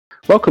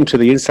Welcome to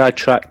the Inside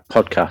Track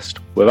podcast,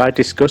 where I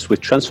discuss with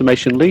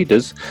transformation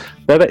leaders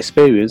their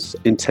experience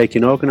in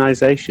taking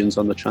organisations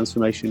on the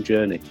transformation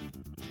journey.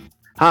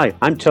 Hi,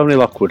 I'm Tony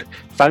Lockwood,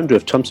 founder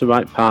of Thomson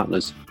Wright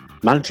Partners,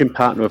 managing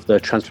partner of their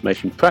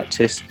transformation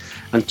practice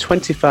and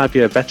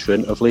 25-year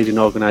veteran of leading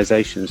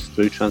organisations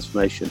through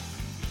transformation.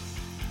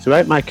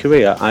 Throughout my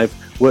career, I've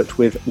worked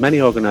with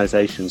many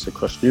organisations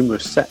across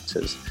numerous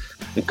sectors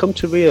and come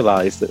to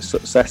realise that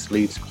success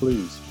leaves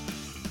clues.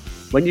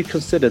 When you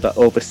consider that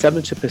over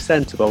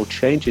 70% of all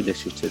change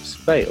initiatives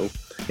fail,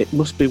 it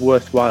must be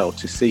worthwhile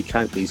to seek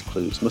out these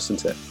clues,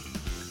 mustn't it?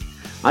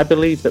 I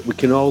believe that we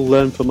can all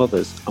learn from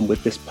others, and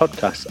with this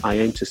podcast, I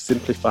aim to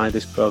simplify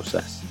this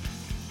process.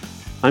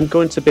 I'm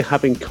going to be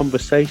having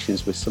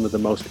conversations with some of the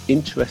most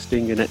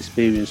interesting and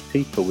experienced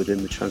people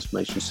within the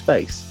transformation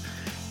space,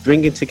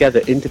 bringing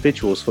together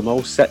individuals from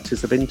all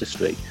sectors of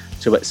industry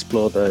to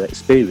explore their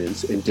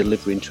experience in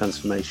delivering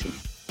transformation.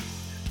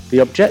 The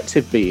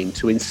objective being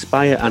to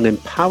inspire and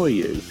empower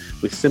you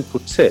with simple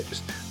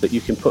tips that you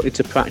can put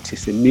into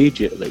practice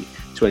immediately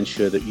to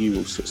ensure that you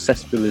will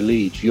successfully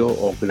lead your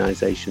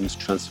organisation's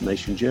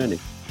transformation journey.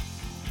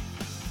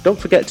 Don't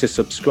forget to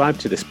subscribe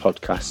to this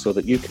podcast so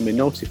that you can be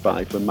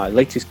notified when my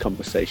latest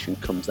conversation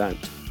comes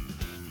out.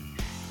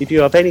 If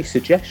you have any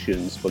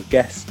suggestions for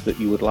guests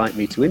that you would like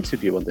me to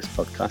interview on this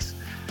podcast,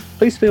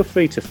 please feel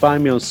free to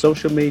find me on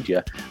social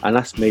media and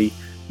ask me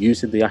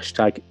using the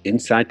hashtag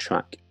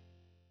InsideTrack.